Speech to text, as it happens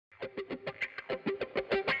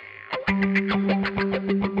Red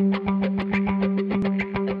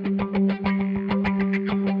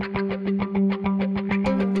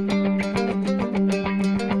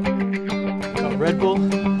Bull,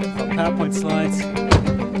 PowerPoint slides.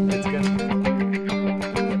 Let's go.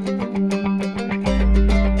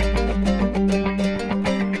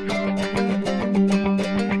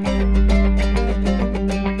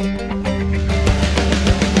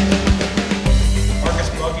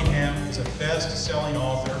 Buckingham is a best-selling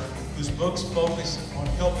author whose books focus on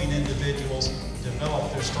helping individuals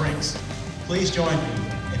develop their strengths. Please join me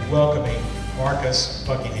in welcoming Marcus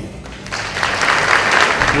Buckingham.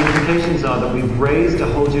 The implications are that we've raised a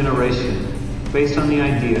whole generation based on the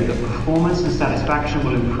idea that performance and satisfaction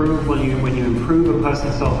will improve when you improve a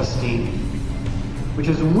person's self-esteem, which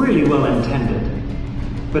is really well intended.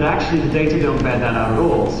 But actually the data don't bear that out at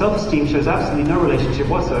all. Self-esteem shows absolutely no relationship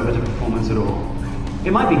whatsoever to performance at all.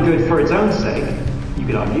 It might be good for its own sake, you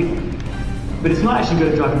could argue, but it's not actually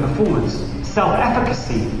good at driving performance.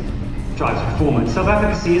 Self-efficacy drives performance.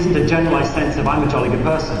 Self-efficacy isn't a generalized sense of I'm a jolly good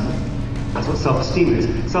person. That's what self-esteem is.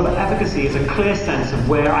 Self-efficacy is a clear sense of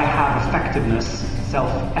where I have effectiveness,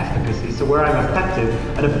 self-efficacy, so where I'm effective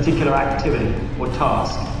at a particular activity or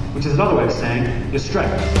task, which is another way of saying your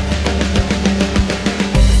strength.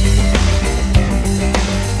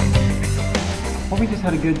 Well, we just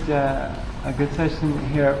had a good session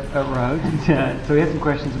here at Rhodes. So we had some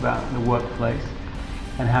questions about the workplace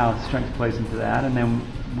and how strength plays into that, and then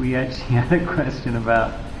we actually had a question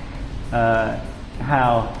about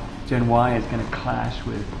how Gen Y is going to clash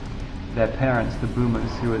with their parents, the boomers,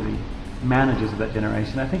 who are the managers of that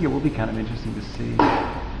generation. I think it will be kind of interesting to see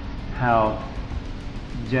how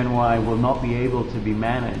Gen Y will not be able to be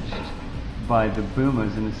managed by the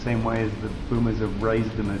boomers in the same way as the boomers have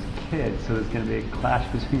raised them as kids. So there's going to be a clash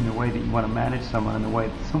between the way that you want to manage someone and the way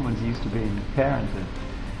that someone's used to being parented.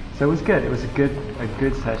 So it was good. It was a good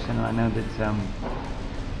session, and I know that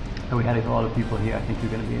we had a lot of people here, I think, who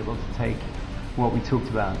are going to be able to take what we talked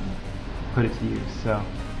about and put it to use. So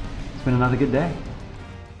it's been another good day.